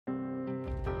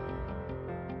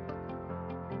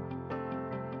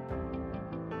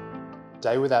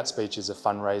Day Without Speech is a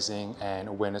fundraising and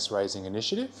awareness raising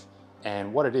initiative.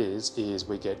 And what it is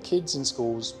we get kids in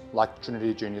schools like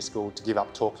Trinity Junior School to give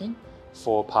up talking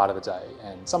for part of the day.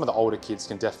 And some of the older kids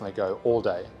can definitely go all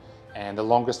day. And the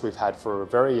longest we've had for a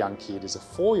very young kid is a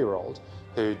 4-year-old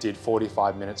who did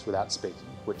 45 minutes without speaking,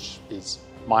 which is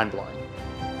mind-blowing.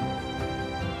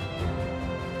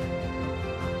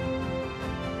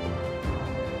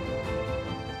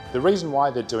 The reason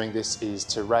why they're doing this is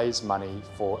to raise money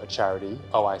for a charity,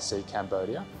 OIC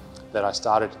Cambodia, that I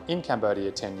started in Cambodia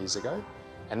 10 years ago,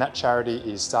 and that charity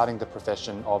is starting the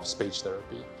profession of speech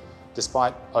therapy.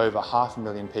 Despite over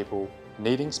 500,000 people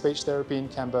needing speech therapy in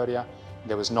Cambodia,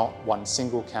 there was not one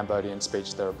single Cambodian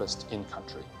speech therapist in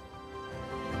country.